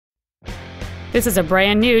This is a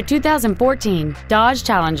brand new 2014 Dodge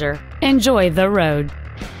Challenger. Enjoy the road.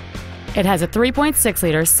 It has a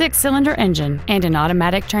 3.6-liter six-cylinder engine and an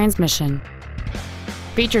automatic transmission.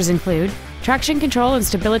 Features include traction control and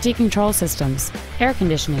stability control systems, air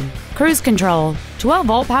conditioning, cruise control,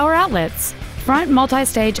 12-volt power outlets, front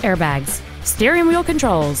multi-stage airbags, steering wheel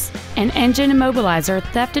controls, an engine immobilizer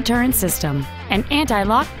theft deterrent system, an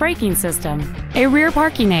anti-lock braking system, a rear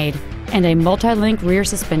parking aid, and a multi-link rear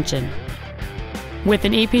suspension. With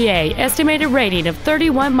an EPA estimated rating of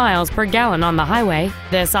 31 miles per gallon on the highway,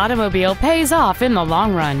 this automobile pays off in the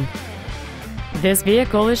long run. This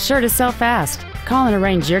vehicle is sure to sell fast. Call and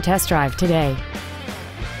arrange your test drive today.